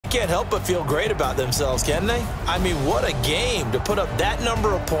can't help but feel great about themselves, can they? I mean, what a game to put up that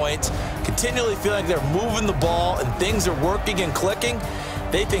number of points, continually feel like they're moving the ball and things are working and clicking.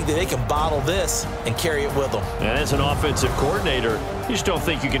 They think that they can bottle this and carry it with them. And as an offensive coordinator, you just don't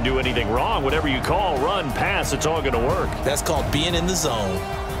think you can do anything wrong. Whatever you call, run, pass, it's all going to work. That's called being in the zone.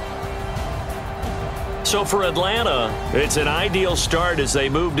 So for Atlanta, it's an ideal start as they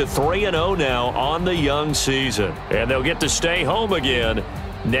move to 3-0 now on the young season. And they'll get to stay home again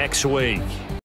next week.